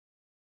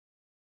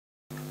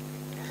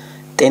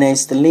ጤና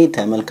ይስጥልኝ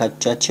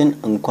ተመልካቾቻችን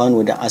እንኳን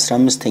ወደ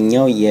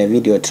 15ኛው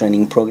የቪዲዮ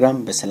ትሬኒንግ ፕሮግራም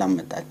በሰላም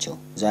መጣችሁ።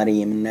 ዛሬ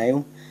የምናየው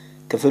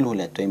ክፍል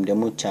 2 ወይም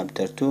ደግሞ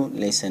ቻፕተር 2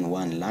 ሌሰን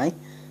 1 ላይ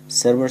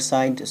ሰርቨር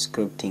ሳይድ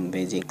ስክሪፕቲንግ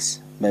ቤዚክስ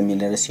በሚል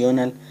ርዕስ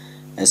ይሆናል።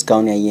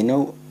 እስካሁን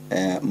ያየነው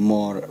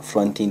ሞር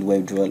ፍሮንት ኤንድ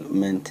ዌብ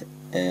ዴቨሎፕመንት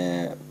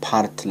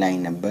ፓርት ላይ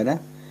ነበረ።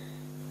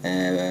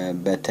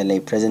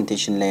 በተለይ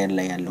ፕሬዘንቴሽን ላየር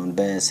ላይ ያለውን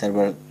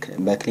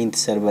በክሊንት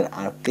ሰርቨር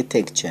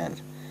አርኪቴክቸር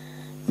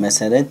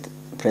መሰረት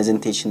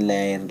presentation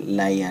layer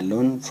ላይ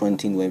ያለውን front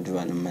end web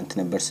development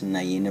ነበር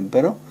ስናይ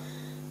የነበረው።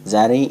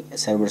 ዛሬ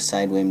server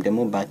side ወይም ደግሞ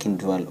back end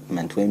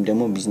development ወይም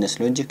ደግሞ business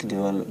logic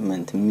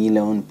development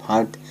ሚለውን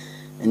part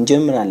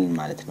እንጀምራለን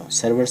ማለት ነው።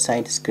 server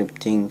side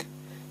scripting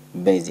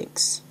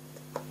basics.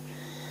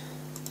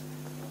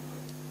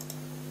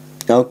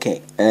 Okay,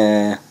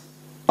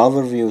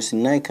 overview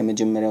ስናይ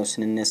ከመጀመሪያው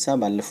ስንነሳ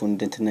ባለፈው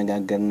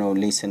እንደተነጋገርነው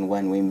lesson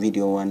 1 ወይም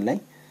video 1 ላይ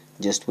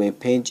Just web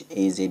page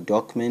is a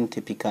document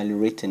typically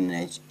written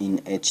in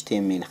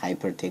HTML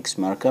hypertext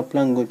markup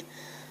language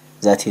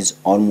that is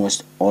almost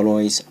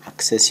always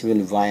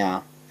accessible via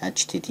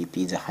HTTP,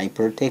 the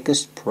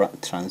hypertext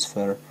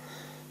transfer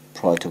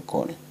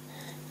protocol.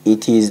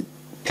 It is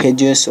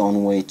pages on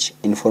which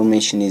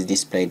information is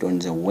displayed on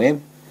the web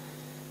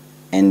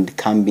and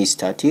can be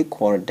static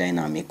or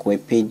dynamic.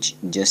 Web page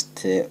just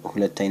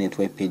ሁለት አይነት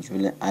web page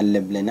አለ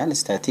ብለናል።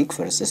 static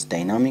versus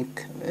dynamic.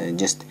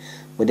 Just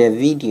with a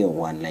video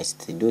one ላይ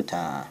ስትሄዱ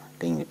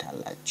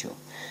ታገኙታላችሁ።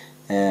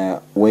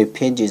 Web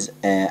page is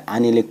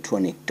an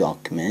electronic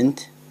document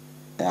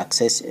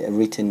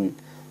written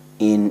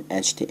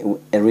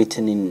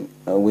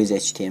with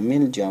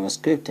HTML,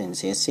 JavaScript and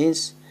CSS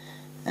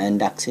and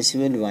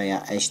accessible via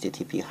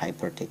HTTP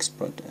hypertext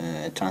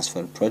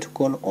transfer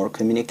protocol or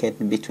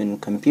communicated between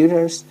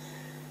computers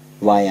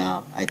via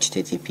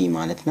HTTP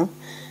ማለት ነው.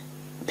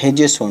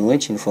 Pages on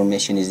which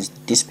information is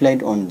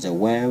displayed on the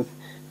web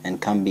and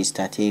can be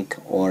static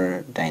or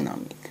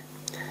dynamic.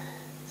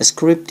 A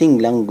scripting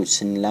language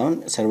ስንላውን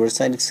server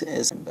side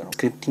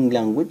scripting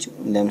language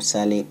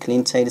ለምሳሌ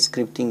client side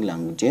scripting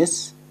languages,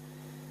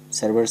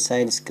 server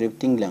side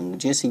scripting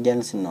languages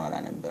እያልን ስናወራ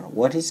ነበር።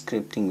 What is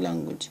scripting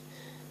language?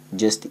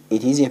 Just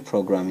it is a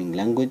programming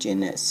language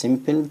in a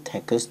simple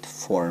text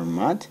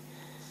format,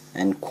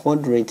 and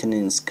code written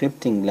in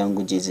scripting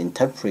language is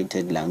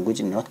interpreted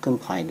language, not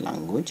compiled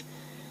language.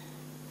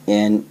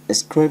 And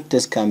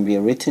scripts can be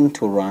written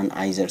to run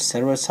either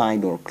server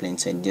side or client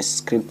side. Just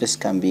scripts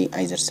can be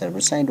either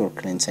server side or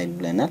client side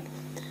ብለናል።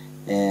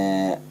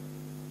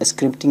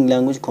 scripting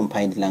language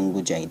compiled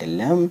language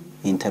አይደለም,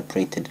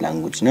 interpreted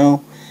language ነው።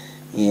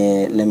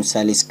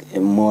 ለምሳሌ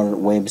more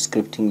web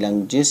scripting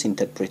languages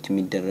interpret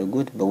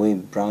የሚደረጉት በዌብ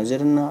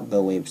ብራውዘር እና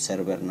በዌብ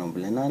ሰርቨር ነው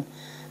ብለናል።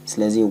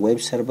 ስለዚህ ዌብ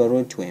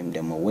ሰርቨሮች ወይም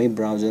ደግሞ ዌብ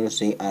ብራውዘሮች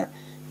they are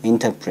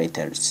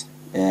interpreters.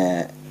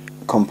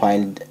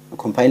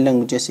 compiled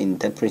languages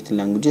interpreted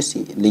languages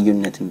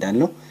ልዩነት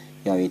እንዳለው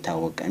ያው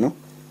የታወቀ ነው።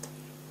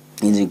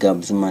 እዚህ ጋር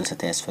ብዙ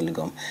ማንሳት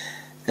ያስፈልገውም።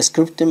 A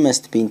script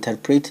must be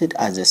interpreted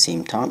at the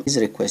same time is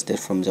requested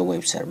from the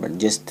web server.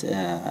 Just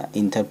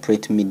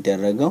interpret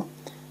የሚደረገው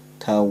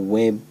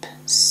ከዌብ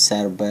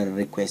ሰርቨር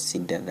ሪኩዌስት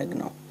ሲደረግ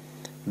ነው።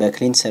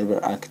 በክሊንት ሰርቨር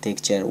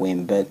አርኪቴክቸር ወይም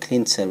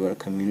በክሊንት ሰርቨር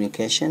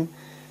ኮሚኒኬሽን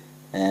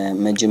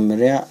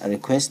መጀመሪያ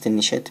ሪኩዌስት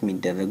ኢኒሼት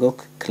የሚደረገው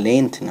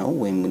ክላይንት ነው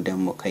ወይም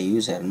ደግሞ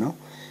ከዩዘር ነው።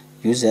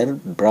 ዩዘር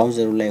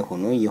ብራውዘሩ ላይ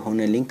ሆኖ የሆነ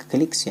ሊንክ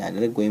ክሊክ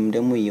ሲያደርግ ወይም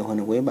ደግሞ የሆነ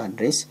ዌብ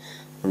አድሬስ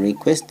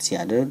ሪኩዌስት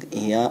ሲያደርግ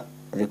ያ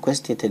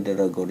ሪኩዌስት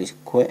የተደረገው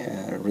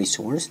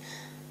ሪሶርስ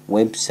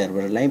ዌብ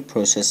ሰርቨር ላይ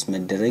ፕሮሰስ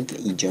መደረግ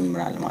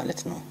ይጀምራል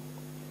ማለት ነው።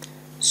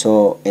 So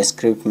a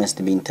script must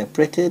be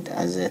interpreted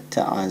at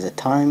the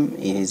time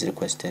it is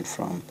requested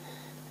from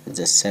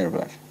the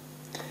server.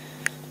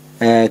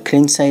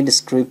 Client side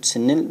script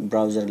ስንል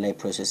ብራውዘር ላይ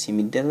ፕሮሰስ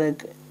የሚደረግ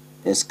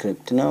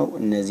ስክሪፕት ነው።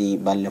 እነዚህ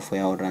ባለፈው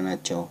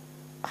ያወራናቸው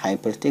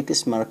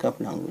hypertext markup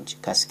language,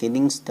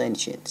 cascading style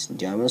sheets,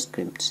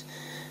 JavaScript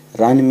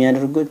run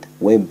የሚያደርጉት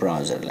ዌብ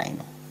ብራውዘር ላይ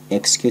ነው።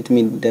 execute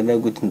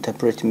የሚደረጉት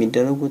interpret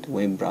የሚደረጉት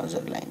ዌብ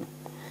ብራውዘር ላይ ነው።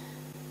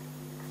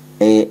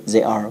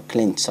 They are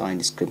client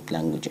side script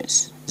languages.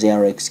 They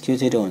are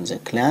executed on the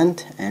client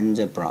and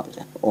the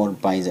browser or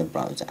by the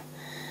browser.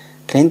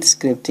 Client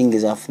scripting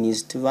is often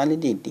used to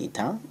validate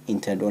data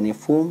entered on a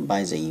form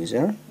by the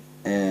user.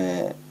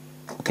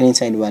 Client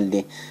side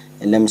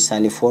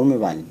ለምሳሌ ፎርም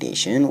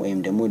ቫሊዴሽን ወይም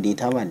ደግሞ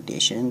ዴታ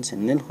ቫሊዴሽን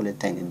ስንል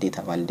ሁለት አይነት ዴታ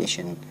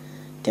ቫሊዴሽን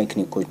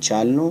ቴክኒኮች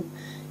አሉ።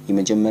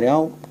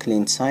 የመጀመሪያው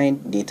ክሊንት ሳይድ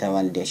ዴታ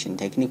ቫሊዴሽን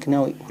ቴክኒክ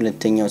ነው።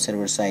 ሁለተኛው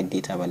ሰርቨር ሳይድ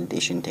ዴታ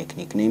ቫሊዴሽን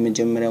ቴክኒክ ነው።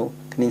 የመጀመሪያው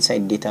ክሊንት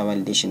ሳይድ ዴታ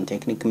ቫሊዴሽን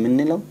ቴክኒክ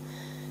የምንለው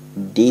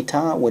ዴታ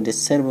ወደ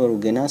ሰርቨሩ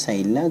ገና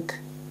ሳይላክ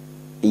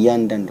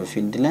እያንዳንዱ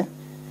ፊልድ ላይ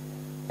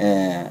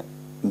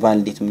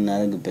ቫሊዴት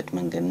የምናደርግበት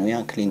መንገድ ነው። ያ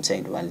ክሊንት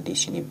ሳይድ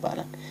ቫሊዴሽን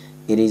ይባላል።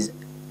 It is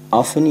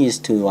often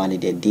used to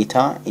validate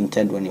data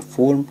entered on a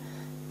form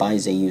by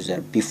the user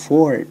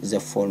before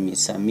the form is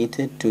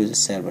submitted to the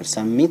server.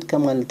 Submit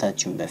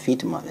ከማለታችን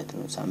በፊት ማለት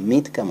ነው።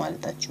 submit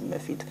ከማለታችን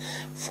በፊት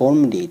form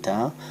data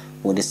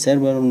ወደ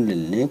ሰርቨሩን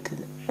ልልክ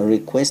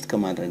ሪኩዌስት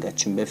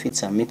ከማድረጋችን በፊት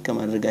ሳብሚት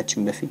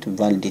ከማድረጋችን በፊት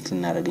ቫሊዴት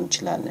ልናደርግ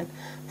እንችላለን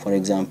for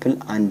example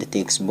አንድ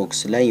ቴክስት ቦክስ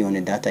ላይ የሆነ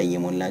ዳታ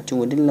እየሞላችሁ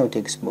ወደላው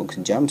ቴክስት ቦክስ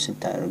ጃምፕ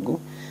ስታደርጉ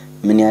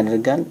ምን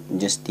ያደርጋል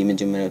ጀስት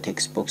የመጀመሪያው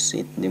ቴክስት ቦክስ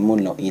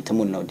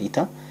የተሞላው ዳታ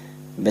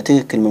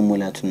በትክክል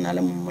መሞላቱንና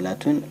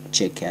ለመሞላቱን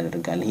ቼክ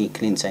ያደርጋል ይሄ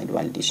ክሊን ሳይድ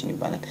ቫሊዴሽን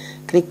ይባላል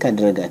ክሊክ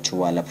ካደረጋችሁ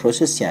በኋላ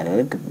ፕሮሰስ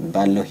ያደርግ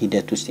ባለው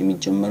ሂደት ውስጥ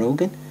የሚጀምረው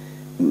ግን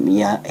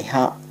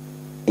ያ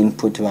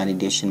input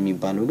validation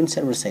የሚባለው ግን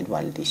server side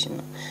validation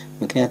ነው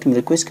ምክንያቱም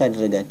ሪኩዌስት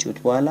ካደረጋችሁት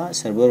በኋላ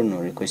ሰርቨሩ ነው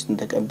ሪኩዌስቱን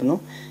ተቀብሎ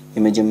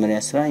የመጀመሪያ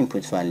ስራ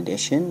input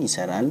validation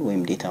ይሰራል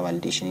ወይም data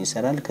validation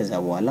ይሰራል ከዛ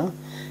በኋላ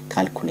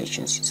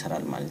calculations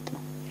ይሰራል ማለት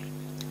ነው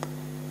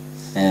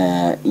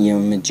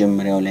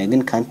የመጀመሪያው ላይ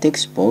ግን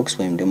context box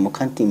ወይም ደግሞ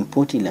content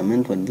input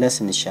element ወደላ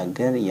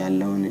ስንሻገር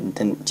ያለውን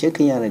እንትን ቼክ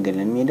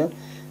ያደርገልን ሜዳ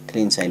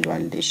clean side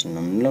validation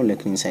ነው ምንለው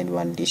ለclean side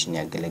validation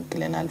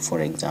ያገለግለናል for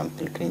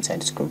example clean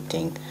side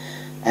scripting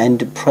and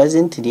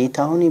present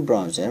data on a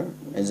browser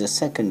is a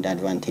second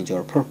advantage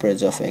or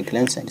purpose of a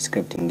clean side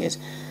scripting is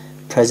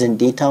present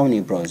data on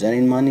a browser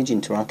and manage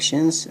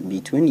interactions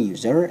between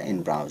user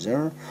and browser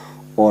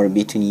or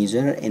between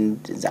user and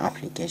the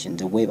application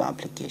the web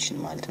application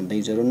ማለት ነው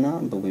በዩዘሩና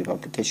በዌብ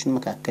አፕሊኬሽን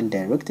መካከል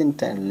direct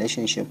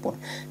relationship or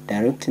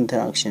direct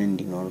interaction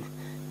እንዲኖር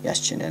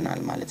ያስችለናል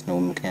ማለት ነው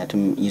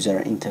ምክንያቱም user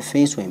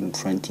interface ወይም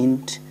front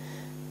end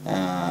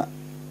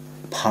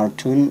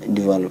parton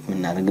development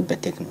እናደርግበት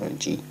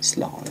ቴክኖሎጂ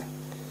ስለሆነ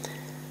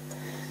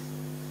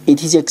it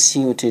is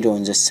executed on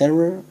the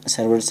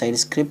server side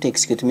script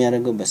execute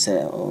የሚያደርገው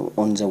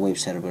on the web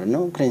server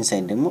ነው client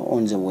side ደግሞ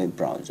on the web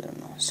browser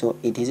ነው so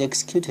it is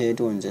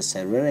executed on the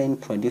server and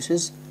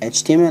produces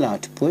html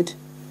output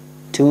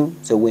to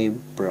the web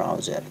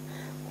browser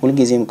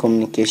ሁልጊዜም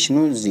ኮሙኒኬሽኑ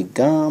እዚጋ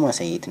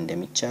ማሳየት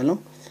እንደሚቻለው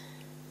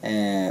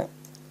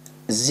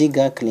እዚጋ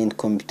ክሊንት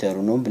ኮምፒውተሩ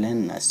ነው ብለን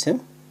እናስብ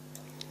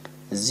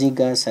እዚጋ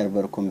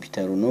ሰርቨር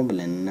ኮምፒውተሩ ነው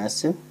ብለን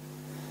እናስብ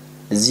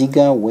እዚጋ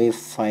ዌብ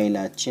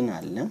ፋይላችን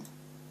አለ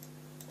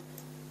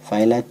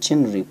ፋይላችን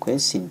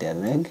ሪኩዌስት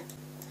ሲደረግ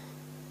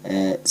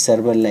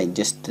ሰርቨር ላይ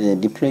ጀስት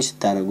ዲፕሎይ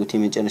ስታደርጉት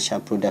የመጨረሻ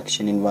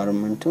ፕሮዳክሽን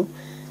ኢንቫይሮንመንቱ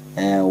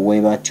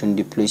ዌባችሁን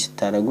ዲፕሎይ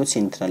ስታደርጉት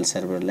ሴንትራል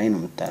ሰርቨር ላይ ነው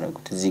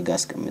የምታደርጉት እዚጋ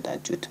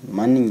አስቀምጣችሁት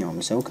ማንኛውም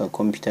ሰው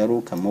ከኮምፒውተሩ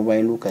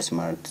ከሞባይሉ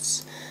ከስማርት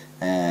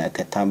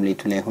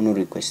ከታብሌቱ ላይ ሆኖ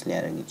ሪኩዌስት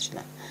ሊያደርግ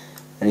ይችላል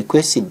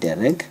ሪኩዌስት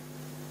ሲደረግ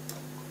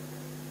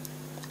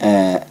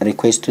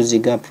ሪኩዌስቱ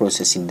እዚጋ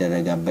ፕሮሰስ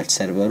ይደረጋል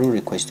ሰርቨሩ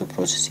ሪኩዌስቱ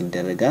ፕሮሰስ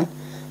ይደረጋል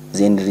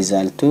then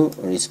result to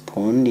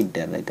respond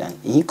ይደረጋል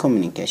ይሄ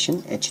ኮሙኒኬሽን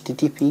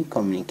http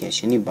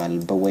ኮሙኒኬሽን ይባላል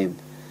በዌብ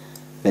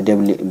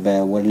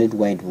በወርልድ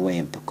ዋይድ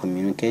ዌብ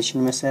ኮሙኒኬሽን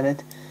መሰረት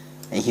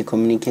ይሄ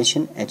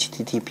ኮሙኒኬሽን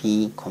http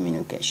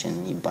ኮሙኒኬሽን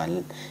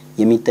ይባላል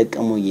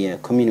የሚጠቀመው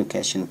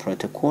የኮሙኒኬሽን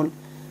ፕሮቶኮል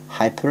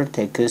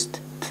hypertext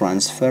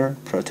transfer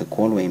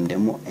protocol ወይም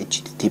ደግሞ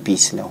http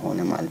ስለሆነ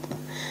ማለት ነው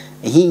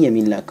ይሄ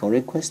የሚላከው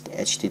ሪኩዌስት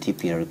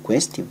http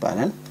ሪኩዌስት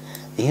ይባላል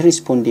ይሄ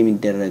ሪስፖንድ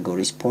የሚደረገው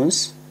ሪስፖንስ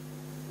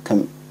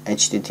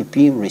http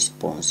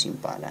response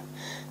ይባላል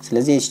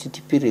ስለዚህ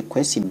http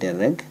request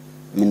ሲደረግ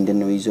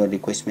ምንድነው ዩዘር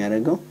ሪኩዌስት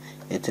የሚያደርገው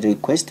it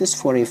requests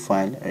for a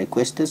file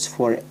requests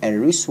for a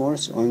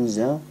resource on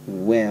the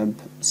web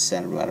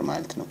server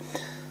ማለት ነው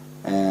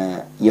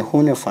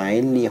የሆነ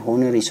ፋይል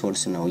የሆነ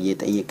ሪሶርስ ነው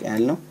እየጠየቀ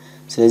ያለው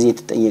ስለዚህ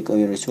የተጠየቀው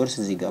የሪሶርስ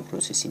እዚህ ጋር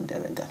ፕሮሰስ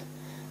ይደረጋል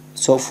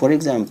so for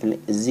example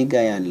እዚህ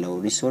ጋር ያለው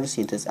ሪሶርስ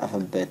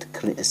የተጻፈበት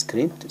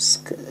ስክሪፕት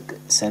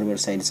server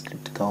side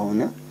script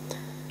ከሆነ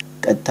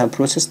ቀጥታ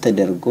ፕሮሰስ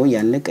ተደርጎ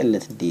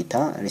ያለቀለት ዳታ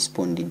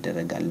ሪስፖንድ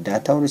ይደረጋል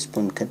ዳታው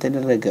ሪስፖንድ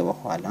ከተደረገ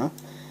በኋላ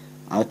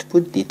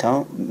አውትፑት ዳታው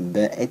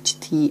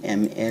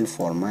በhtml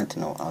ፎርማት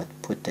ነው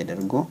አውትፑት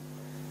ተደርጎ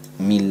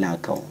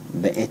ሚላከው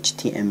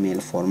በhtml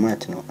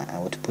ፎርማት ነው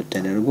አውትፑት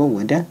ተደርጎ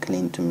ወደ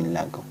ክላይንቱ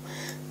ሚላከው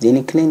then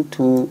ክላይንቱ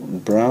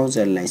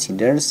ብራውዘር ላይ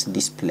ሲደርስ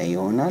ዲስፕሌይ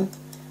ይሆናል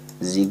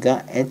እዚጋ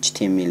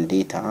html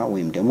ዳታ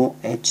ወይም ደግሞ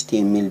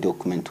html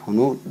ዶክመንት ሆኖ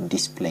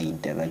ዲስፕሌይ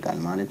ይደረጋል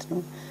ማለት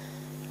ነው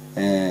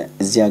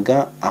እዚያጋ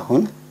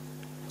አሁን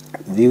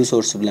view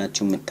source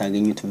ብላችሁ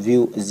የምታገኙት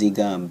view እዚጋ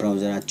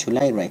ብራውዘራችሁ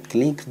ላይ right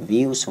click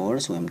view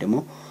source ወይም ደግሞ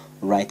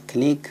right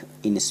click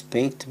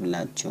inspect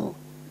ብላችሁ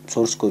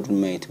source ኮዱን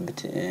ማየት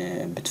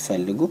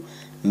ብትፈልጉ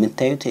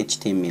የምታዩት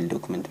html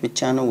ዶክመንት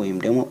ብቻ ነው ወይም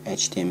ደግሞ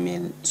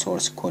html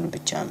source ኮድ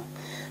ብቻ ነው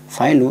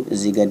ፋይሉ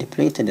እዚጋ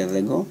ዲፕሎይ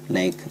ተደረገው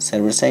like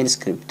server side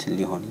script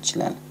ሊሆን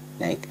ይችላል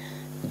like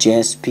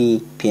JSP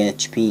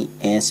PHP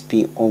ASP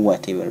or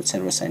whatever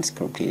server side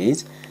script it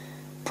is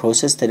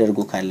ፕሮሰስ ተደርጎ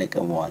ካለቀ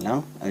በኋላ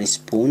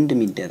ሪስፖንድ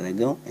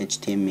የሚደረገው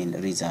HTML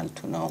ሪዛልቱ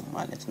ነው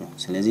ማለት ነው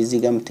ስለዚህ እዚህ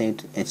ጋር የምታዩት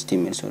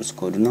HTML ሶርስ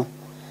ኮድ ነው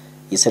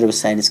የሰርቨር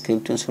ሳይድ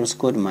ስክሪፕቱን ሶርስ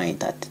ኮድ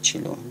ማየት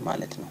አትችሉም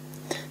ማለት ነው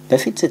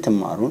በፊት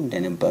ስትማሩ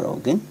እንደነበረው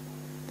ግን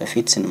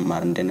በፊት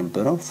ስንማር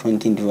እንደነበረው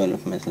ፍሮንት ኤንድ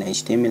ዲቨሎፕመንት ላይ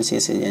HTML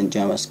CSS and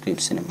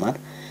JavaScript ስንማር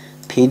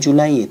ፔጁ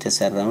ላይ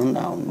የተሰራውን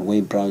አሁን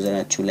ዌብ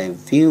ብራውዘራችሁ ላይ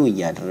ቪው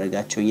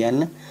ያደረጋችሁ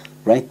ያለ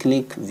right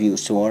click view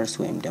source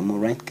ወይም ደግሞ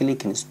right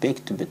click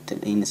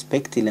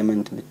inspect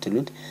element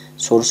ብትሉት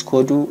source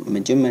ኮዱ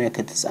መጀመሪያ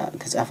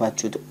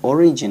ከጻፋችሁት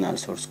original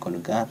source code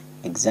ጋር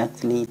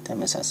exactly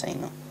ተመሳሳይ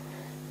ነው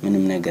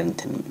ምንም ነገር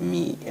እንትን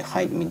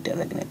ሃይድ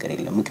የሚደረግ ነገር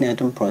የለም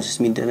ምክንያቱም ፕሮሰስ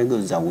የሚደረገው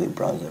እዛ ዌብ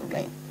ብራውዘር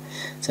ላይ ነው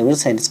server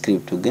side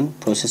script ግን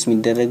ፕሮሰስ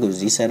የሚደረገው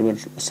እዚህ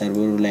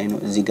ሰርቨሩ ላይ ነው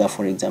እዚህ ጋር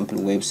for example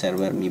web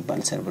server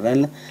የሚባል ሰርቨር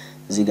አለ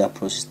እዚህ ጋር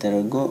ፕሮሰስ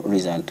ተደርጎ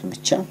ሪዛልቱ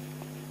ብቻ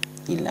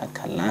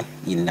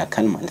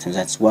ይላካል ማለት ነው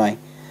that's why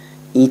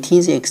it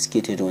is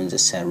executed on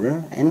the server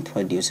and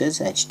produces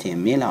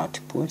HTML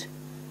output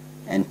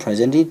and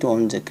present it on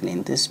the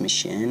client's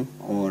machine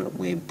or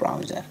web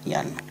browser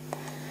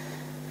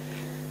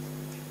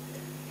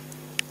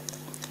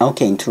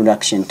Okay,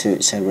 introduction to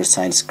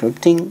server-side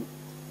scripting.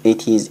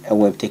 It is a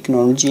web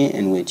technology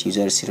in which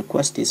user's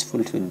request is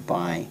fulfilled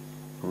by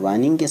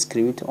running a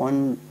script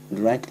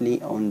directly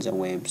on the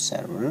web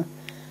server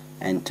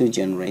and to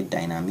generate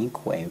dynamic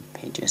web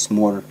pages.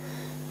 More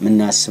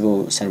مناسبو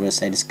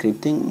server-side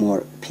scripting,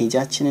 more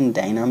pages and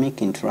dynamic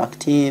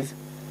interactive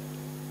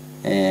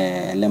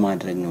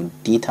ለማድረግ ነው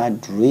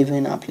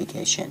data-driven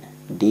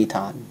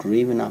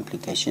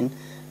application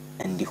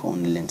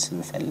እንዲሆንልን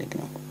ስንፈልግ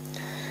ነው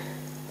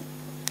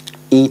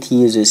It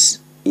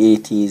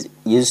is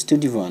used to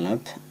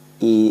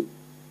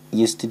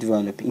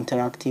develop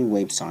interactive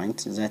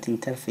websites that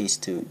interface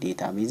to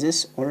databases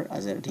or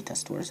other data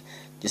stores.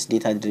 Just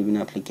data-driven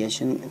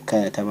application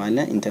ከተባለ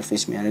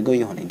interface የሚያደርገው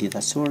የሆነ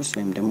data source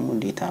ወይም ደግሞ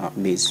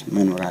database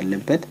መኖር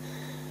አለበት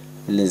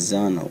ለዛ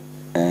ነው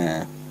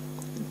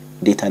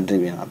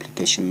data-driven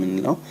application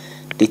ምንለው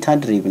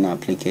data-driven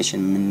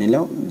application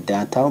ምንለው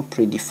ዳታው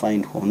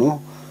predefined ሆኖ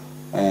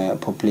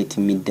populate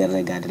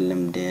የሚደረግ አይደለም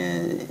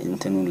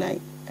እንትኑ ላይ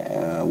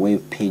ዌብ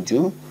ፔጁ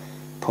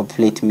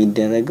populate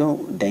የሚደረገው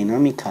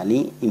dynamically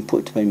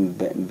input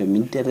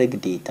በሚደረግ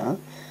ዴታ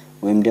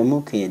ወይም ደግሞ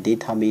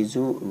ከዴታቤዙ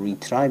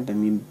retrieve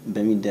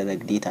በሚደረግ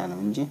ዴታ ነው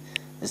እንጂ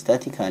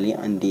statically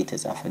አንዴ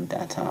የተጻፈ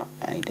ዳታ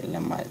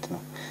አይደለም ማለት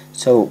ነው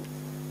so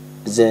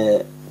the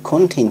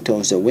content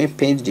of the web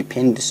page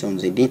depends on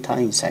the data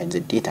inside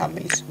the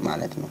database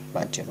ማለት ነው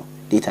ባጭሩ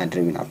data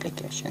driven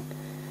application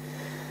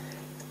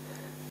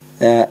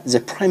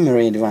The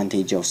primary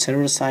advantage of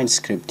server-side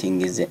scripting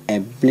is the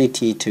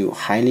ability to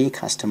highly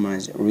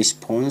customize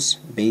response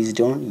based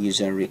on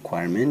user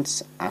requirements,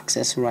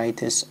 access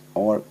rights,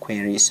 or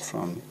queries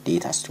from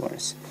data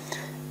stores.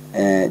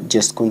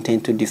 Just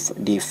content to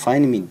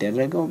define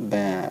የሚደረገው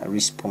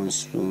በresponse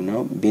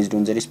ነው based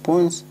on the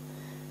response.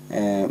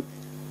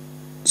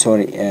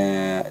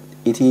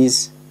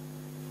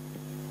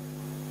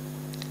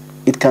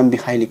 It can be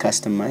highly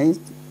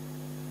customized.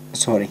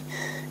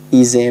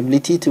 Is the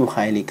ability to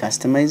highly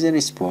customize the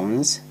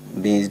response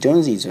based on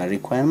the user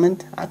requirement,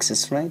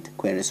 access right,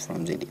 queries from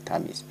the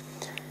database.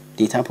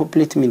 Data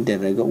populate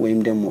የሚደረገው ወይም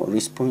ደግሞ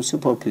response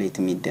populate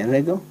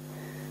የሚደረገው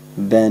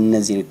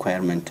በእነዚህ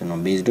requirement ነው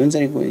based on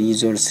the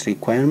user's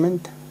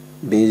requirement,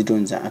 based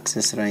on the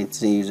access rights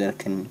the user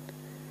can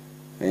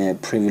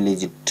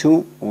privilege to,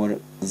 or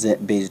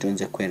based on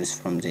the queries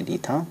from the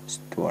data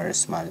stores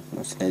ማለት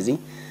ነው ስለዚህ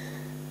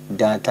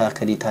ዳታ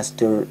ከዴታ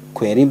ስቶር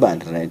ኩዌሪ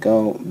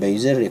ባደረገው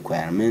በዩዘር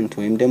ሪኳየርመንት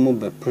ወይም ደግሞ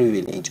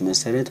በፕሪቪሌጅ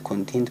መሰረት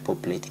ኮንቴንት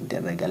ፖፑሌት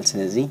ይደረጋል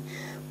ስለዚህ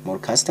ሞር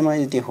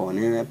ካስተማይዝድ የሆነ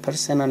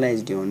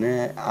ፐርሰናላይዝድ የሆነ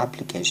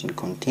አፕሊኬሽን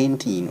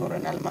ኮንቴንት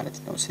ይኖረናል ማለት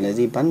ነው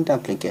ስለዚህ በአንድ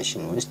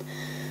አፕሊኬሽን ውስጥ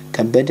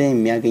ከበደ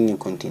የሚያገኘው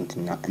ኮንቴንት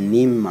እና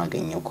እኔም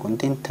ማገኘው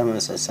ኮንቴንት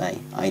ተመሳሳይ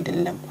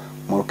አይደለም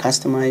ሞር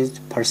ካስተማይዝድ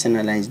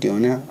ፐርሰናላይዝድ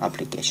የሆነ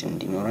አፕሊኬሽን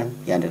እንዲኖረን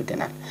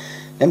ያደርገናል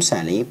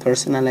ለምሳሌ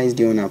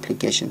ፐርሰናላይዝድ የሆነ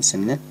አፕሊኬሽን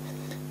ስንል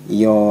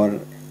your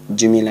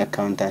Gmail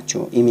አካውንታችሁ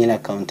ኢሜል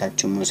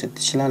አካውንታችሁ መውሰድ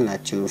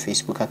ትችላላችሁ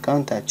ፌስቡክ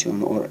አካውንታችሁን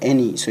or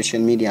any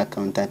social media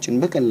አካውንታችሁን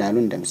በቀላሉ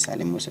እንደምሳሌ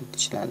መውሰድ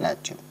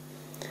ትችላላችሁ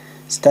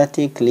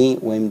statically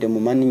ወይም ደግሞ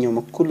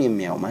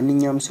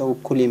ማንኛውም ሰው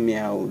እኩል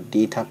የሚያው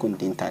ዴታ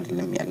ኮንቴንት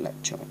አይደለም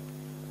ያላችሁ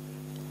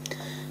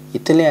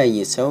የተለያየ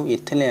ሰው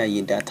የተለያየ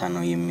ዳታ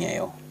ነው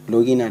የሚያየው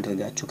ሎጊን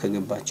አድርጋችሁ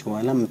ከገባችሁ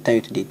በኋላ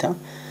የምታዩት ዴታ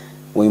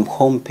ወይም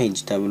ሆም ፔጅ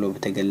ተብሎ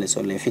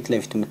በተገለጸው ላይ ፊት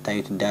ለፊት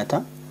የምታዩት ዳታ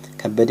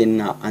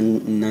ከበደና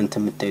እናንተ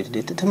የምታዩት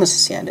ዴታ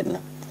ተመሳሳይ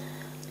አይደለም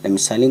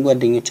ለምሳሌ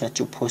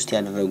ጓደኞቻችሁ ፖስት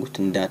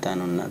ያደረጉትን ዳታ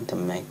ነው እናንተ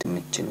ማየት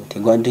የምትችሉት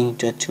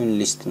የጓደኞቻችሁን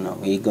ሊስት ነው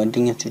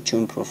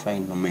የጓደኞቻችሁን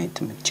ፕሮፋይል ነው ማየት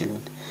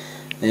የምትችሉት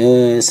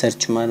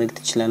ሰርች ማድረግ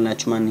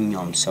ትችላላችሁ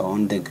ማንኛውም ሰው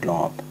እንደ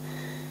ግሎብ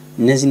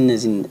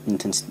እነዚህ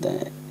እንትን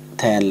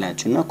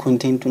ታያላችሁና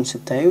ኮንቴንቱን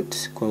ስታዩት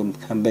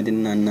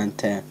ከበደና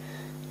እናንተ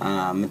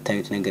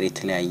የምታዩት ነገር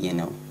የተለያየ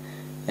ነው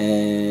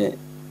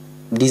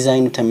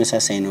ዲዛይኑ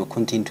ተመሳሳይ ነው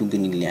ኮንቴንቱ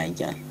ግን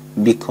ይለያያል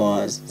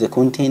because the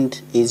content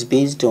is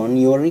based on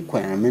your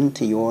requirement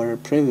your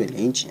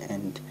privilege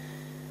and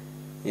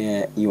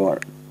your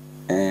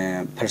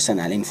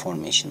personal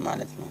information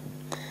ማለት ነው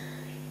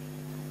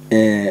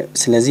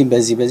ስለዚህ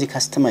በዚህ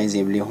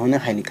customizable የሆነ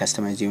highly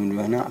customizable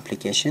የሆነ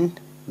application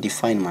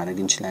define ማድረግ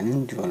እንችላለን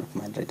develop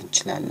ማድረግ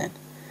እንችላለን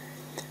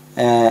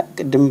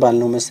ቅድም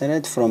ባልነው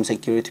መሰረት from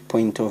security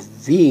point of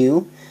view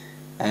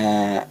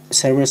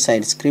server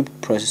side script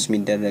process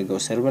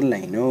የሚደረገው server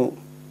ላይ ነው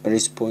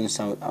response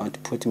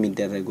output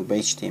የሚደረገው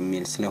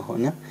በHTML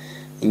ስለሆነ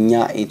እኛ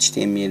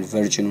HTML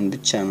ቨርዥኑን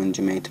ብቻ ነው እንጂ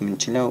ማየት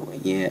የምንችለው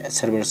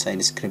የሰርቨር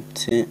ሳይድ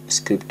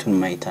ስክሪፕቱን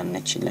ማየት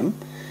አንችልም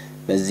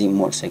በዚህ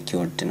ሞር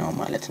ሴኩርድ ነው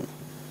ማለት ነው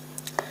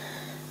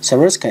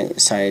server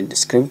side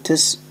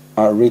scripts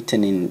are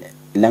written in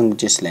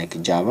languages like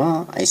Java,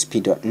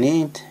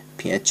 ASP.NET,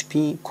 PHP,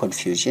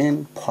 CodeFusion,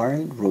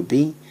 Perl,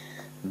 Ruby,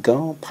 Go,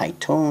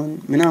 Python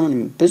ምናምን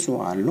ብዙ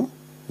አሉ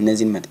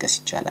እነዚህን መጥቀስ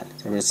ይቻላል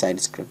server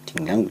side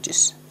scripting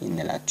languages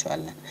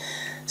እንላቸዋለን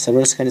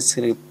server side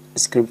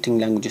scripting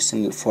languages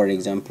for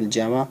example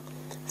Java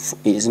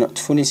is not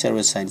fully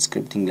server side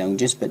scripting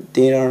languages but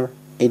there are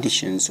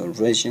editions or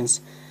versions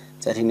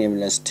that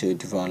enable us to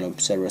develop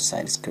server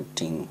side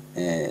scripting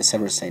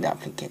server side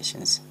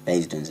applications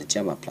based on the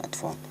Java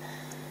platform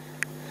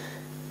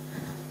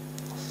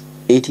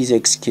it is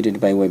executed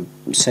by web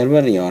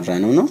server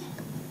ያወራነው ነው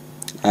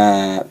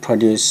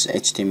produce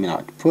HTML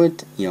output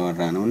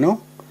ያወራነው ነው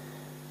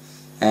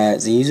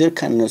the user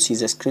cannot see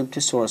the script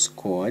source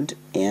code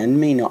and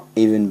may not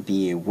even be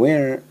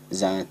aware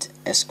that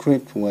a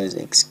script was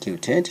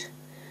executed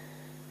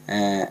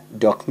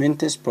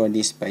documents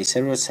produced by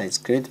server-side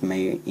script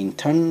may in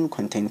turn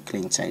contain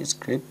client-side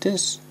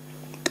scripts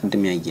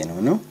ቅድም ያየነው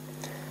ነው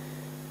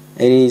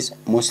it is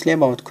mostly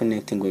about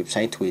connecting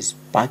website with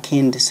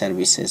backend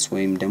services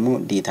ወይም ደግሞ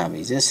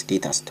databases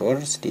data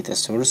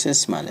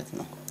sources ማለት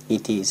ነው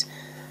it is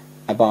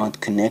about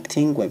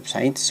connecting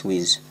websites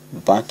with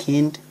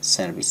backend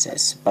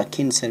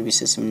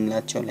services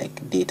ምንላቸው like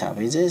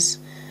databases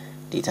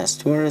data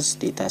stores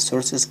data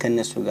sources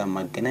ከነሱ ጋር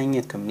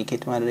ማገናኘት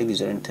ኮሙኒኬት ማድረግ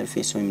ዩዘር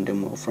ኢንተርፌስ ወይም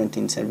ደግሞ ፍሮንት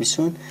ኤንድ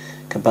ሰርቪሱን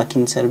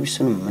ከባክኤንድ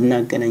ሰርቪሱን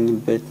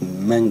መናገናኝበት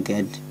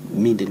መንገድ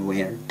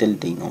ሚድልዌር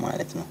ድልድይ ነው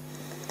ማለት ነው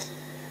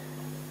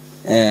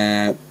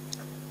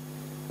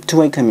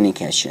two-way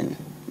communication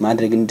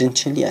ማድረግ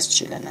እንድንችል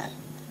ያስችለናል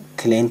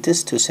clients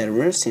to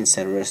servers and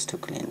servers to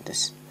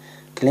clients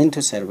client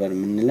to server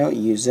ምንለው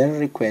user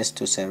request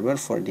to server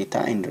for data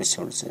and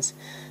resources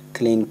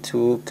client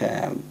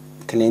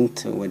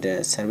ወደ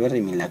server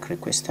የሚላክ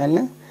request አለ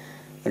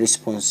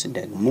response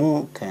ደግሞ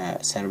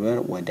ከserver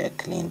ወደ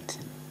client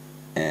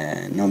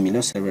ነው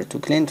የሚለው server to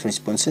client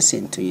responses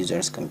into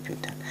users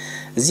computer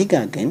እዚህ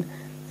ጋር ግን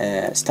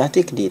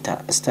static data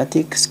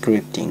static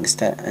scripting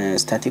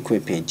static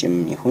web page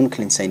ይሁን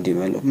client side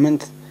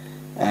development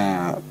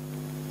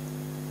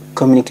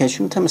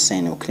communication ተመሳሳይ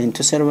ነው client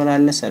to server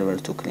አለ server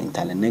to client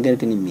አለ ነገር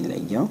ግን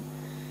የሚለየው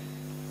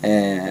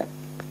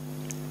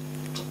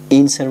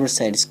in server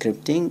side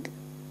scripting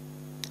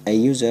a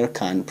user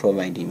can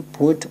provide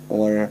input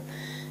or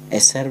a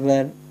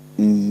server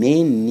may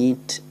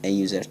need a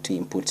user to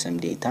input some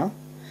data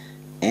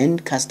and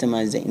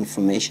customize the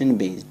information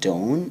based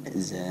on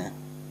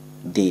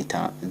the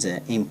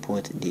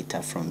input data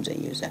from the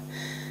user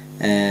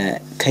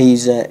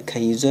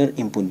ከዩዘር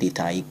ኢንፑት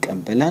ዴታ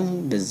ይቀበላል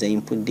በዛ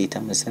ኢንፑት ዴታ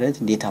መሰረት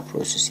ዴታ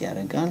ፕሮሰስ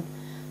ያደርጋል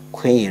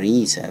ኩዌሪ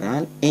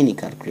ይሰራል ኤኒ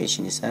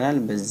ካልኩሌሽን ይሰራል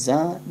በዛ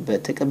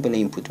በተቀበለ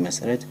ኢንፑት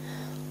መሰረት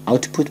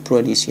output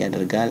produce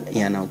ያደርጋል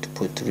ያን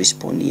output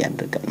respond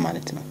ያደርጋል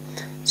ማለት ነው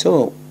so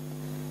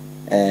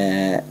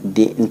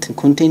the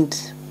content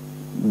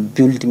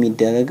build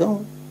የሚደረገው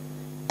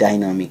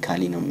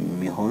dynamically ነው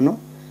የሚሆነው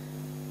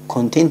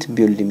content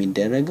build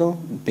የሚደረገው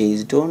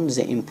based on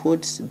the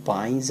inputs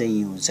by the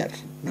user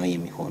ነው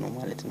የሚሆነው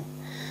ማለት ነው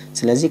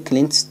ስለዚህ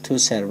client to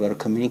server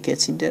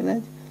communicate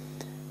ሲደረግ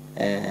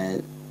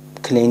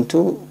client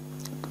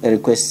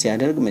request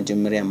ሲያደርግ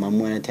መጀመሪያ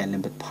ማሟላት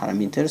ያለበት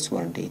parameters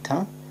or data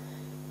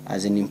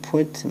as an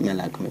input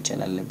መላክ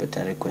መቻል አለበት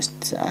request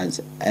as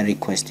a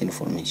request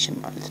information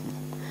ማለት ነው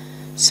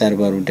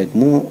ሰርቨሩ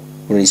ደግሞ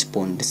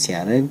respond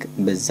ሲያደርግ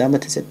በዛ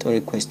በተሰጠው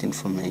request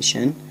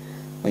information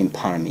ወይም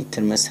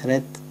parameter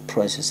መሰረት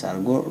process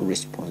አድርጎ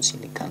response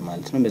ይልካል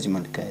ማለት ነው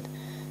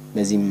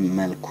በዚህ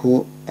መልኩ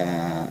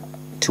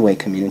two-way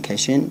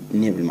communication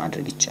enable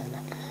ማድረግ ይቻላል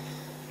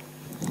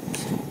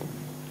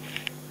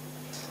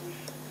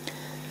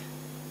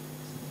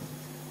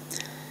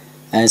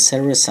A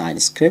server-side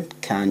script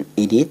can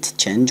edit,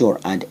 change or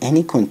add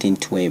any content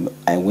to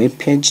a web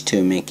page to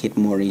make it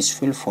more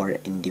useful for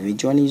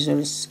individual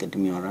users.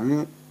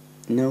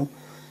 No,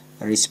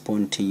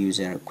 respond to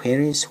user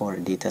queries or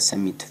data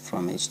submit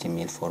from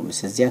HTML forms.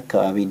 እዚህ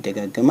አካባቢ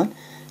ይደጋገማል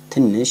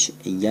ትንሽ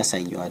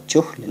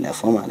እያሳየዋችሁ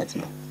ልለፈው ማለት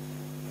ነው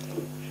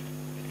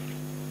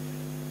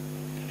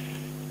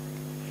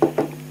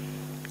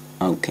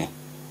Okay.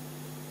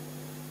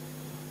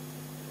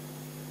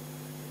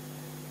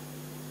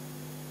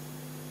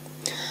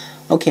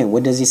 Okay,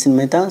 ወደዚህ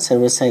ስንመጣ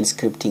server side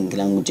scripting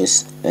languages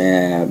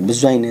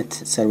ብዙ አይነት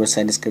server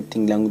side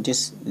scripting languages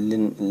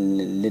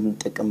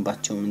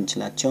ልንጠቀምባቸው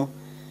ምንችላቸው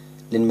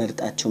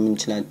ልንመርጣቸው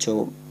ምንችላቸው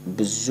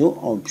ብዙ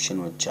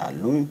ኦፕሽኖች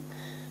አሉ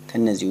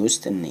ከነዚህ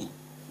ውስጥ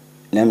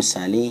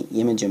ለምሳሌ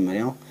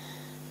የመጀመሪያው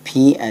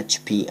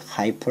PHP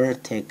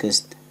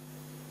hypertext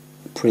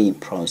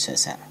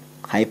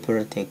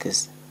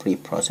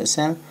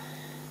preprocessor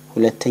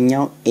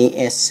ሁለተኛው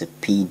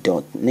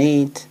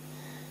ASP.NET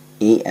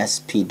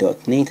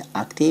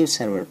Active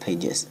Server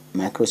Pages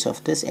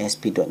Microsoft's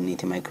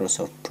ASP.NET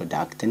Microsoft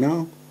product ነው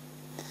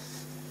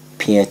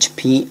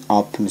PHP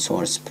open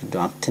source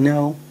product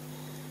ነው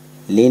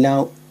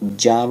ሌላው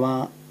ጃቫ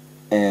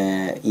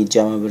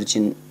የጃቫ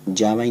ቨርዥን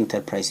ጃቫ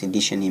ኢንተርፕራይዝ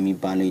ኤዲሽን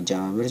የሚባለው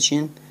የጃቫ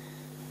ቨርዥን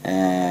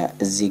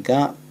እዚህ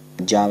ጋር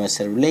ጃቫ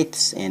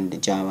ሰርቭሌትስ and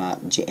ጃቫ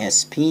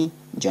JSP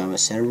ጃቫ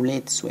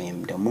ሰርቭሌትስ ወይም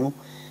ደግሞ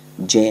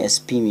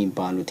JSP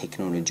የሚባሉ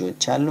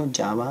ቴክኖሎጂዎች አሉ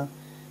ጃቫ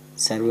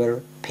server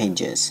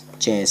pages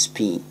JSP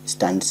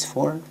stands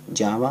for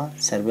Java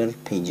server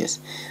pages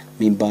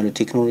የሚባሉ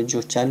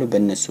ቴክኖሎጂዎች አሉ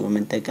በእነሱ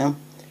በመጠቀም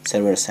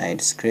server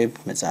side script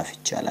መጻፍ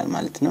ይቻላል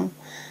ማለት ነው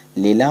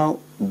ሌላው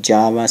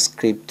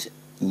JavaScript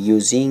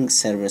using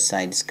server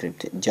side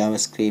script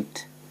JavaScript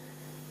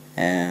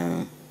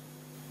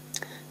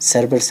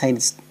server side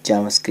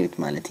JavaScript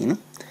ማለት ነው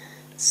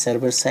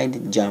server side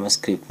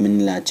JavaScript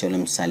ምንላቸው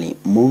ለምሳሌ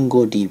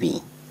MongoDB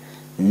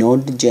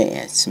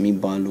Node.js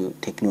የሚባሉ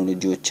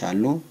ቴክኖሎጂዎች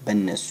አሉ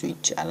በእነሱ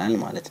ይቻላል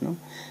ማለት ነው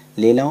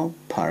ሌላው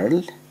Perl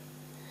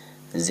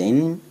then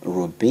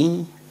Ruby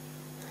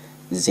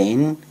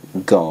then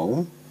Go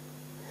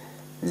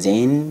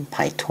then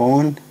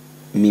Python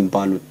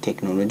የሚባሉ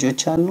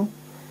ቴክኖሎጂዎች አሉ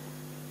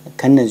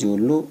ከነዚህ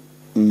ሁሉ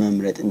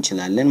መምረጥ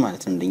እንችላለን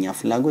ማለት ነው እንደኛ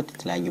ፍላጎት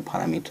የተለያዩ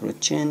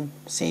ፓራሜትሮችን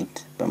ሴት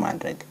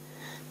በማድረግ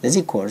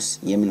ለዚህ ኮርስ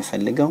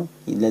የምንፈልገው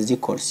ለዚህ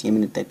ኮርስ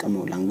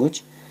የምንጠቀመው ላንጉዌጅ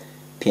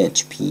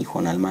PHP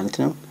ይሆናል ማለት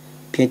ነው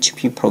PHP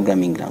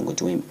programming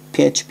language ወይም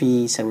PHP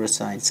server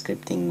side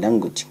scripting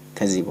language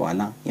ከዚህ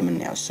በኋላ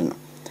የምናየው እሱ ነው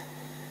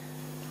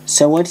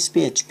so what is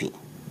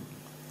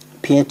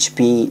PHP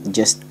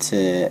just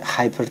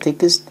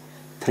hypertext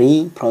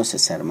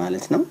preprocessor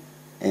ማለት ነው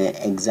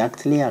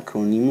exactly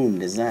acronym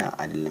እንደዛ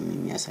አይደለም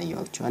የሚያሳየው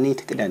actually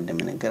የተቀዳደመ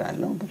ነገር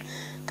አለው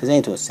ከዛ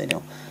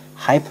የተወሰደው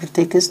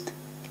hypertext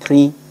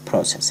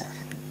preprocessor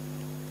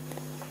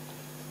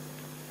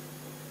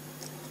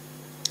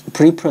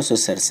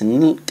preprocessor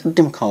ስንል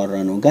ቅድም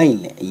ካወራነው ጋር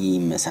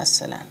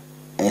ይመሳሰላል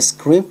a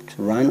script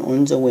run on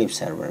the web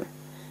server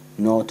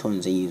not on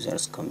the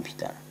user's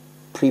computer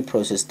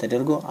preprocess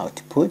ተደርጎ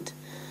output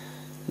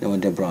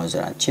ወደ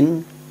ብራውዘራችን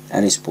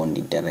ሪስፖንድ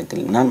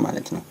ይደረግልናል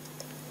ማለት ነው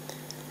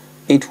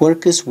it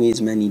works with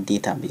many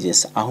databases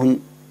አሁን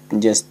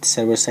just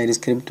server side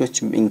scriptoች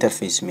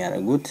ኢንተርፌስ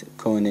የሚያደርጉት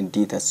ከሆነ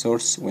ዳታ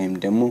ሶርስ ወይም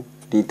ደግሞ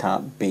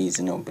ዳታቤዝ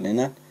ነው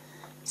ብለናል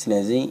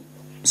ስለዚህ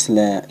ስለ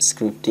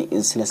ስክሪፕቲንግ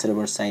ስለ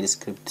server side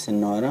script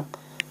ስናወራ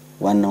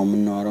ዋናው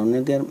የምናወራው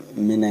ነገር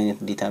ምን አይነት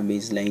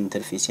ዳታቤዝ ላይ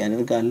ኢንተርፌስ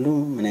ያደርጋሉ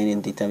ምን አይነት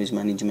ዳታቤዝ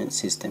ማኔጅመንት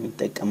ሲስተም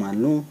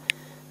ይጠቀማሉ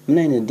ምን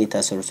አይነት ዳታ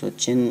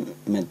ሶርሶችን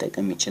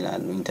መጠቀም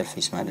ይችላሉ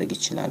ኢንተርፌስ ማድረግ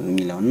ይችላሉ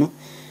የሚለው ነው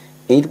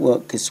it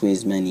works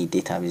with many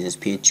databases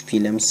PHP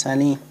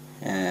ለምሳሌ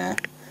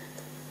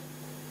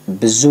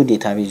ብዙ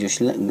ዳታቤዞች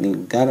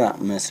ጋር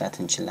መስራት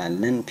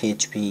እንችላለን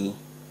PHP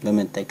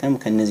በመጠቀም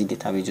ከነዚህ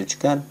ዳታቤዞች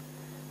ጋር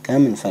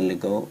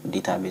ከምንፈልገው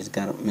ዳታቤዝ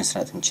ጋር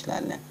መስራት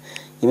እንችላለን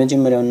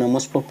የመጀመሪያውና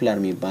most popular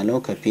የሚባለው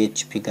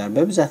ከPHP ጋር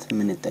በብዛት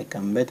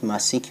የምንጠቀምበት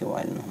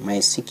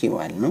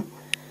MySQL ነው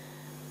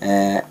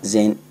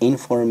then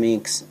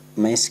Informix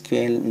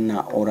MySQL እና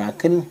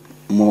Oracle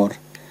more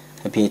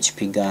ከPHP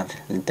ጋር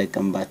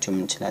ልንጠቀምባቸው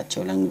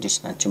የምንችላቸው ላንጉዌጆች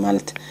ናቸው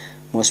ማለት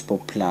most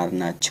popular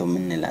ናቸው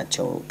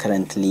ምንላቸው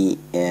currently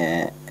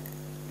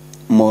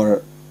more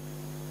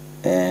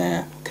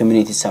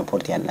community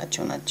support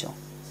ያላቸው ናቸው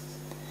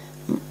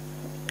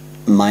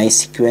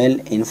MySQL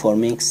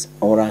Informix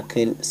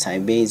Oracle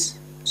Sybase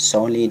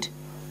Solid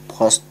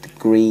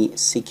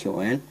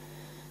PostgreSQL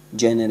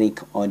Generic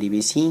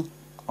ODBC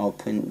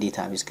Open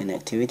Database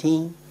Connectivity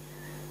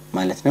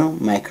ማለት ነው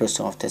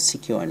Microsoft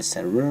SQL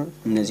Server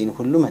እነዚህን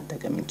ሁሉ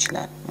መጠቀም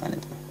ይችላል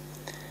ማለት ነው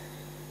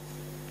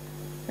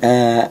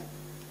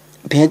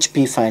PHP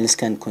files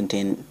can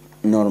contain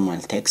normal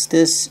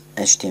texts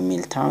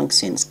HTML tags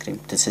and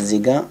scripts እዚህ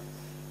ጋር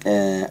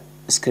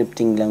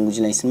scripting language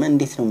ላይ ስንል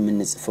እንዴት ነው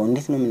የምንጽፈው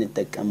እንዴት ነው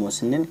የምንጠቀመው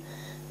ስንል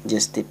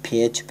just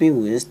PHP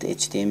with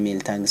HTML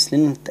tags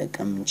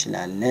ልንጠቀም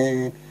እንችላለን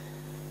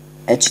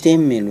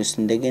HTML ውስጥ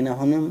እንደገና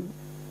ሆነም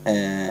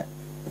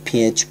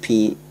PHP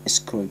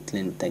script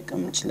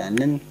ልንጠቀም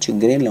እንችላለን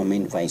ችግር የለውም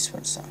and vice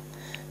versa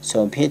so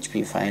PHP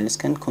files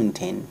can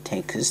contain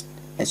text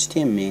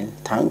HTML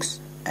tags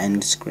and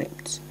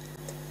scripts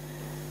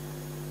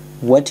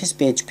what is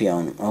PHP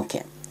on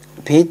okay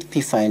PHP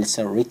files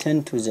are written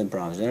to the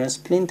browser as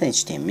plain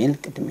HTML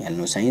ቅድም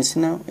ያልነው ሳይንስ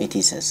ነው it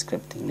is a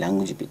scripting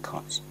language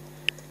because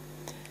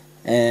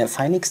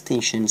file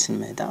extensions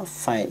ስንመጣ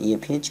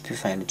የPHP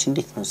ፋይሎች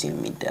እንዴት ነው ሴቭ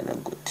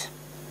የሚደረጉት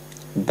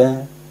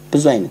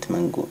በብዙ አይነት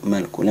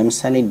መልኩ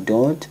ለምሳሌ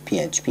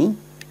 .php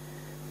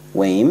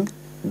ወይም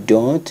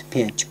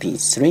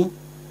 .php3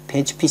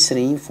 php3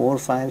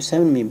 4 5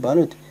 7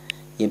 የሚባሉት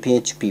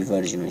የPHP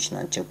ቨርዥኖች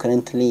ናቸው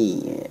currently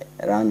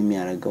run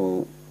የሚያደርገው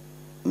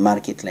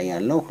ማርኬት ላይ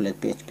ያለው ሁለት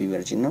PHP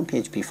ቨርዥን ነው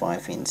PHP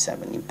 5 and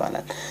 7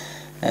 ይባላል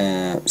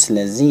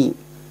ስለዚህ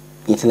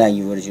የተለያዩ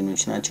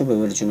ቨርዥኖች ናቸው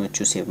በቨርዥኖቹ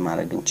ሴቭ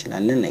ማድረግ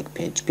እንችላለን like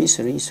PHP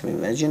 3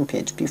 version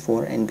PHP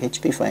 4 and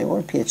PHP 5 or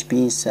PHP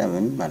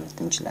 7 ማለት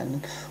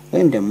እንችላለን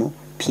ወይም ደግሞ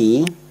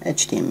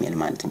PHTML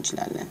ማለት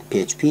እንችላለን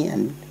PHP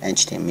and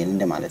HTML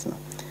እንደማለት ነው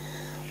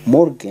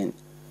more ግን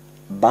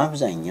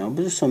በአብዛኛው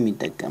ብዙ ሰው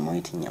የሚጠቀመው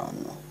የትኛው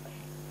ነው?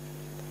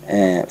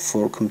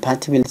 for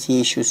compatibility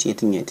issues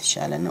የትኛው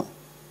የተሻለ ነው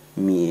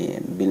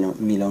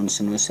ሚለውን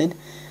ስንወስድ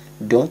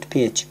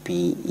 .php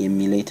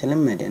የሚለው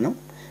የተለመደ ነው።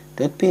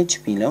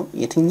 .php ለው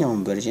የትኛውን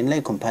ቨርዥን ላይ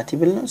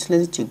compatible ነው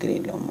ስለዚህ ችግር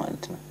የለውም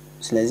ማለት ነው።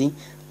 ስለዚህ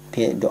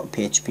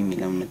 .php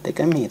የሚለውን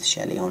መጠቀም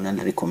የተሻለ ይሆናል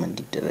ሪኮመንድ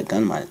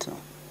ይደረጋል ማለት ነው።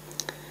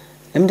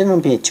 ለምንድነው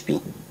PHP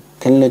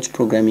ከሌሎች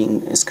ፕሮግራሚንግ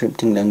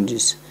ስክሪፕቲንግ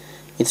ላንጉዌጅስ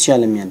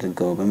የተሻለ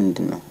የሚያደርገው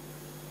በምንድነው?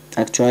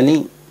 actually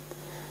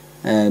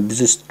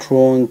ብዙ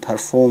strong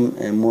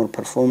more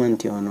performant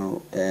የሆነው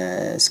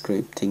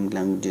scripting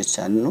languages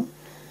አሉ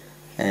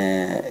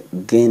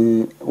ግን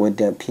ወደ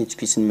PHP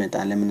ስንመጣ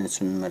ለምን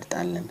እሱን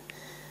እንመርጣለን?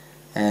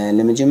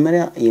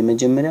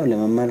 የመጀመሪያው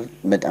ለመማር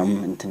በጣም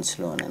እንትን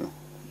ስለሆነ ነው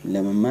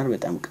ለመማር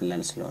በጣም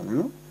ቀላል ስለሆነ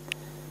ነው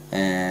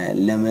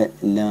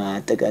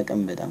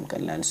ለአጠቃቀም በጣም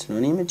ቀላል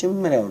ስለሆነ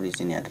የመጀመሪያው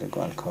ሪዝን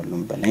ያደርገዋል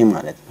ከሁሉም በላይ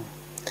ማለት ነው።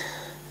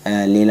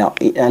 ሌላው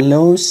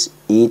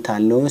it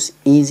allows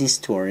easy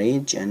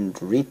storage and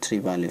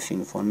retrieval of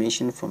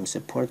information from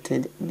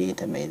supported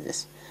databases.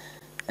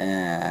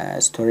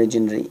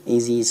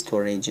 Easy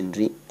storage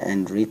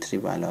and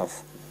retrieval of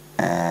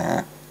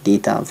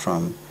data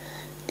from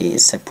the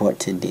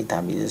supported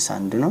databases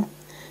and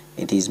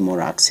it is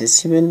more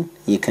accessible.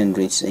 You can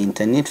reach the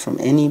internet from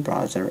any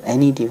browser,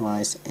 any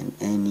device and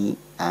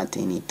at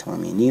any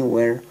time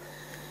anywhere.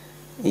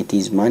 It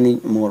is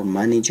more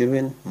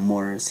manageable,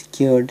 more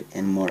secured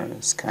and more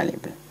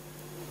scalable.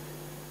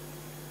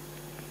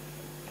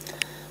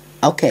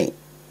 Okay,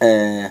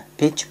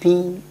 PHP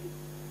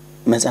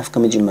መጻፍ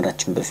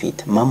ከመጀመራችን በፊት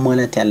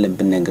ማሟላት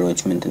ያለብን ነገሮች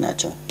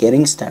ምንድናቸው?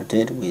 Getting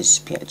started with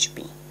PHP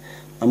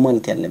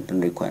ማሟላት ያለብን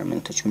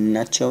requirements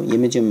ምንድናቸው?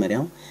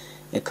 የመጀመሪያው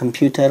a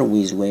computer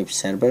with web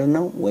server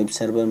ነው። ዌብ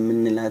ሰርቨር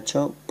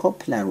ምንላቸው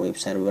ፖፑላር ዌብ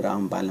ሰርቨር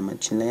አሁን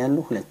በአለማችን ላይ ያሉ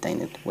ሁለት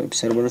አይነት ዌብ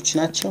ሰርቨሮች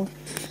ናቸው።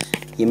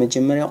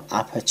 የመጀመሪያው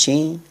Apache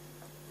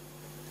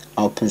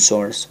open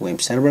source ዌብ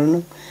ሰርቨር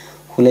ነው።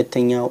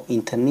 ሁለተኛው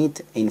ኢንተርኔት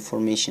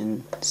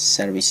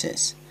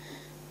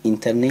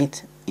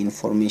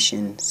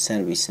ኢንፎርሜሽን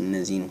ሰርቪስ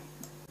እነዚህ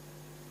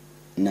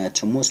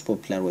ናቸው most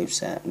popular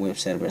ዌብ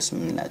ሰርቨርስ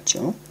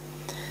ምንላቸው።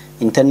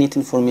 ኢንተርኔት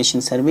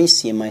ኢንፎርሜሽን ሰርቪስ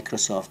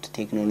የማይክሮሶፍት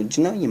ቴክኖሎጂ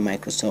ነው።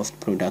 የማይክሮሶፍት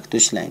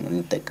ፕሮዳክቶች ላይ ነው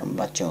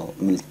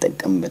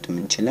ልንጠቀምበት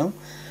የምንችለው።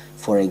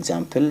 for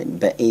example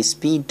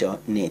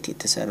በASP.NET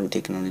የተሰሩ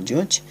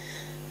ቴክኖሎጂዎች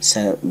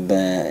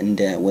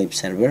እንደ ዌብ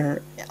ሰርቨር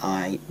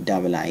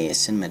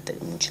IISን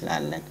መጠቀም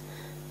እንችላለን።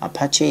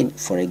 Apache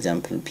for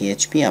example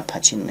PHP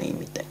Apache ነው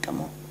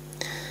የሚጠቀመው።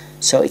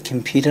 so a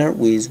computer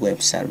with web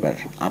server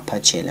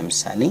Apache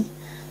ለምሳሌ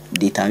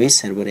ዴታቤዝ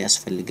ሰርቨር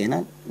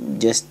ያስፈልገናል።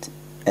 just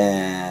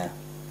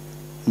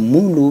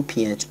ሙሉ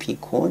PHP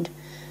ኮድ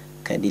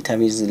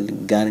ከዴታቤዝ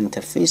ጋር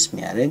ኢንተርፌስ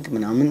የሚያደርግ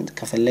ምናምን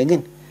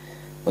ከፈለግን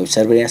ዌብ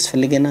ሰርቨር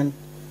ያስፈልገናል።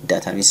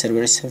 database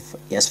server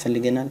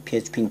ያስፈልገናል።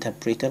 PHP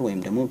interpreter ወይም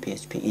ደግሞ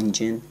PHP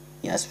engine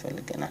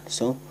ያስፈልገናል።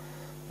 so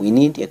we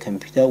need a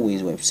computer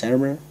with web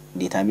server,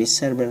 database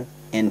server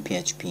and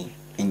PHP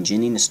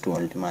engine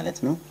installed ማለት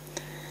ነው።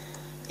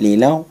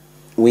 ሌላው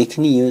we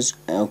can use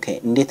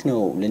እንዴት ነው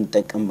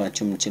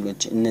ልንጠቀምባቸው የምንችለው?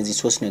 እነዚህ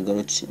ሶስት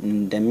ነገሮች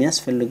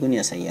እንደሚያስፈልጉን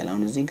ያሳያል።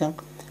 አሁን እዚህ ጋር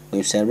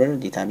web server,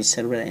 database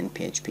server and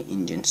PHP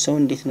engine so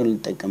እንዴት ነው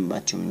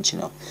ልንጠቀምባቸው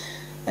የምንችለው?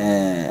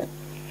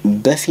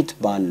 በፊት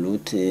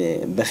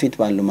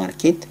ባሉ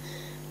ማርኬት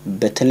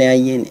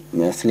በተለያየ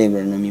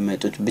ፍሌቨር ነው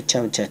የሚመጡት።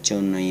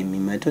 ብቻቸውን ነው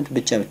የሚመጡት።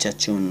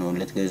 ብቻቸውን ነው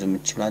ልትገዙ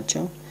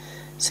የምትችሏቸው።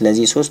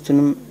 ስለዚህ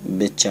ሶስቱንም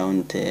ብቻውን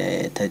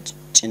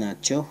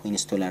ተጭናቸው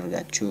ኢንስቶል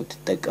አድርጋችሁ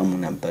ተጠቀሙ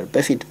ነበር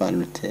በፊት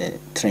ባሉት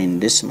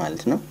ትሬንድስ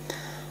ማለት ነው።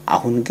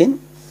 አሁን ግን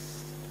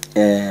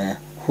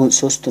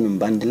ሶስቱንም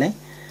ባንድ ላይ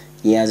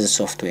የያዘ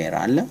ሶፍትዌር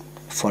አለ።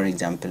 for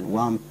example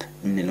WAMP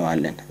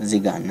እንለዋለን።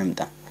 እዚህ ጋር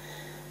እንምጣ።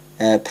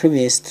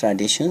 previous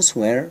traditions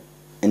were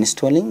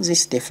installing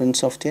these different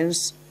softwares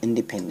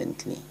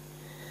independently.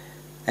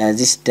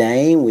 This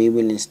day we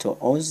will install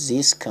all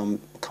these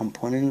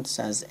components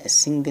as a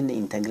single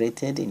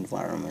integrated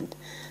environment.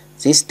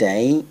 This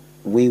day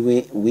we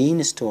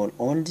install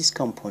all these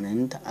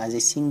components as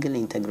a single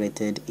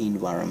integrated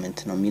environment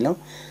ነው የሚለው።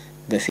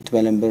 በፊት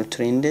በነበሩ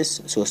ትሬንድስ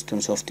ሶስቱን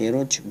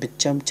ሶፍትዌሮች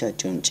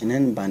ብቻቸውን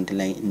ጭነን ባንድ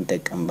ላይ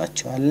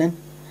እንጠቀምባቸዋለን።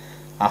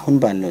 አሁን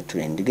ባለው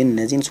ትሬንድ ግን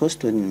እነዚህን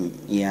ሶስቱን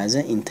የያዘ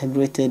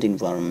ኢንተግሬትድ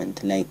ኢንቫይሮንመንት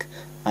ላይክ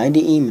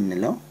IDE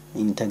ምንለው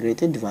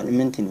ኢንተግሬትድ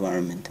ዲቨሎፕመንት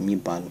ኢንቫይሮንመንት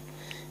የሚባል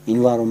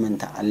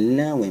ኢንቫይሮንመንት አለ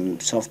ወይም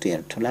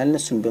ሶፍትዌር ቱል አለ።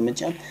 እሱን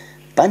በመጫን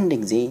ባንድ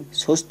ጊዜ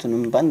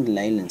ሶስቱንም ባንድ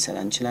ላይ ልንሰራ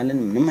እንችላለን።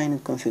 ምንም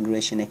አይነት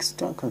ኮንፊጉሬሽን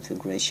ኤክስትራ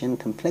ኮንፊጉሬሽን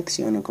ኮምፕሌክስ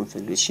የሆነ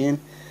ኮንፊጉሬሽን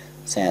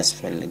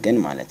ሳያስፈልገን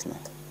ማለት ነው።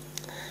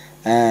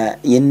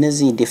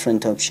 የነዚህ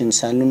ዲፈረንት ኦፕሽንስ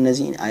አሉ።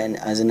 እነዚህ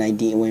as an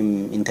IDE ወይም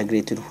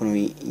ኢንተግሬትድ ሆኖ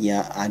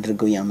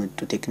አድርገው ያመጡ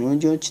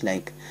ቴክኖሎጂዎች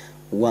ላይክ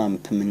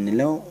WAMP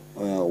ምንለው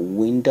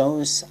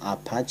Windows,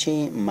 Apache,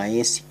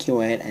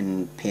 MySQL and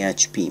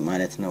PHP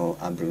ማለት ነው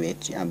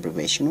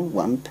abbreviation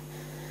WAMP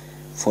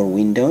for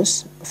Windows.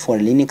 for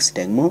Linux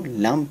ደግሞ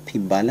LAMP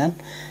ይባላል።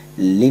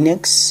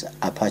 Linux,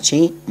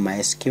 Apache,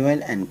 MySQL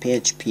and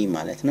PHP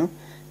ማለት ነው።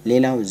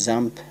 ሌላው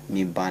ዛምፕ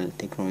የሚባል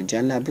ቴክኖሎጂ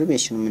አለ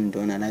አብሪቪዬሽኑ ምን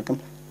እንደሆነ አላውቅም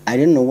I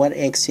don't know what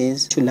X is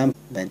to lamp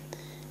but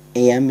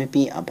AMP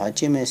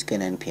Apache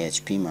MySQL and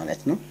PHP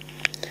ማለት ነው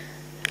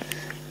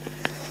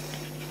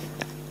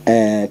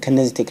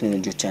ከነዚህ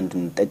ቴክኖሎጂዎች አንዱ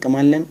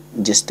እንጠቀማለን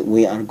just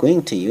we are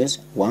going to use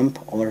WAMP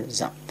or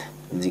ZAMP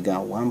እዚህ ጋር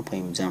WAMP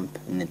ወይም ZAMP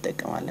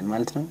እንጠቀማለን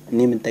ማለት ነው እኔ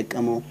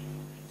የምጠቀመው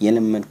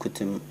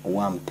የለመድኩትም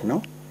WAMP ነው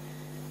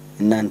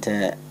እናንተ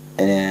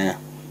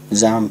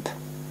ZAMP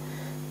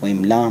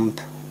ወይም LAMP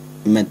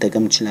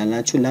መጠቀም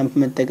ትችላላችሁ LAMP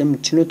መጠቀም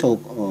ትችሉት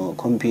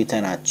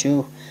ኮምፒውተራችሁ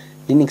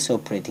Linux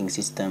operating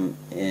system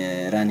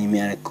run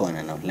የሚያደርግ ከሆነ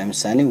ነው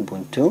ለምሳሌ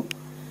Ubuntu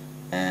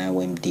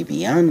ወይም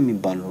Debian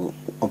የሚባሉ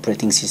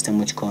operating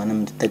systemoች ከሆነ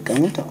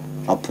የምትጠቀሙት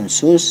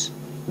OpenSUSE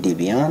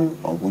Debian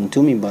Ubuntu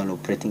የሚባሉ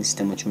operating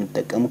systemoች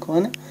የምትጠቀሙ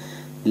ከሆነ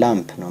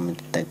LAMP ነው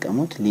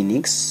የምትጠቀሙት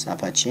Linux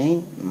Apache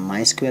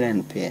MySQL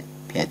and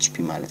PHP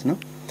ማለት ነው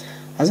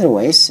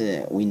otherwise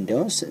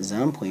Windows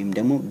ZAMP ወይም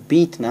ደግሞ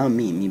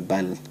Bitnami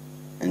የሚባል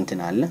እንትን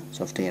አለ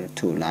ሶፍትዌር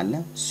ቱል አለ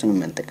እሱን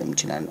መጠቀም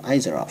ይችላል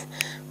either of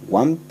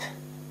WAMP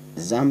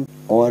ZAMP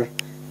or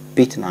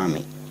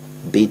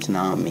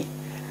Bitnami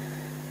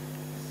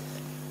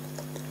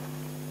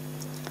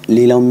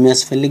ሌላው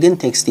የሚያስፈልገን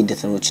ቴክስት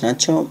ኤዲተሮች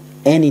ናቸው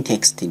any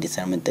text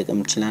editor መጠቀም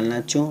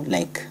ይችላልናችሁ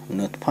like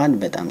notepad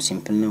በጣም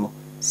ሲምፕል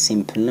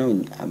ነው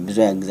ብዙ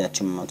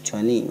ያግዛችሁም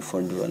actually for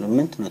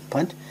development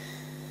notepad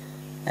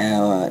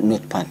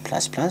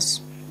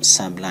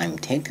Sublime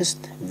Text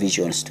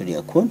Visual Studio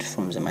Code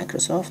from the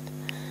Microsoft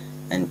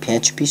and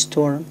PHP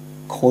Store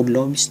Code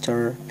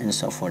Lobster and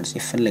so forth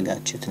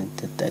ይፈልጋችሁትን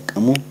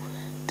ተጠቀሙ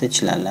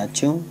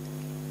ትችላላችሁ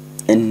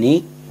እኔ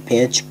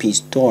PHP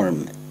Storm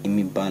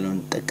የሚባለውን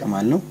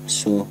ተጠቀማለሁ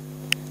እሱ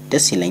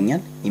ደስ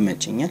ይለኛል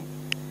ይመቸኛል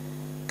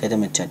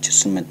ከተመቻችሁ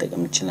እሱን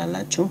መጠቀም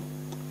ትችላላችሁ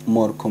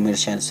more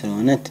commercial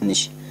ስለሆነ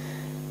ትንሽ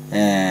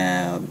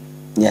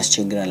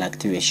ያስቸግራል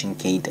አክቲቬሽን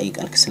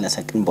ከይጠይቃል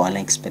ከ30 በኋላ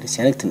ኤክስፒሪየንስ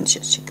ያደርግ ትንሽ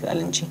ያስቸግራል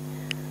እንጂ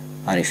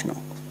አሪፍ ነው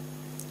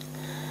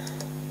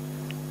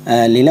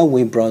ሌላው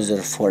ዌብ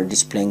ብራውዘር for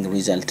displaying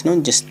result ነው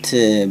just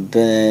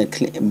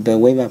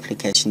በዌብ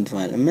አፕሊኬሽን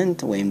ዲቨሎፕመንት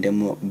ወይም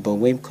ደግሞ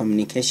በዌብ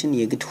ኮሚኒኬሽን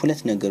የግድ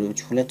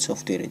ሁለት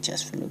ሶፍትዌሮች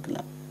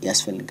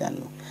ያስፈልጋሉ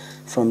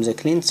from the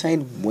client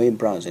side web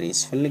browser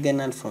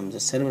ያስፈልገናል from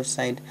the server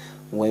side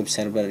web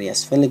server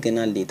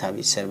ያስፈልገናል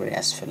database server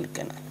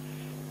ያስፈልገናል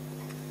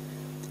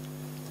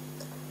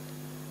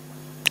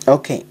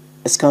ኦኬ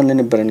እስካሁን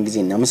ለነበረን ጊዜ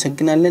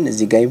እናመሰግናለን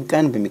እዚህ ጋር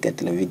ይብቃን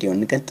በሚቀጥለው ቪዲዮ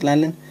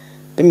እንቀጥላለን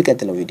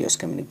በሚቀጥለው ቪዲዮ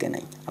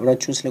እስከምንገናኝ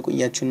አብራችሁን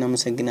ስለቆያችሁ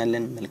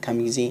እናመሰግናለን መልካም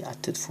ጊዜ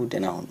አትጥፉ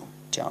ደህና ሁኑ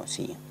ቻው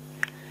see you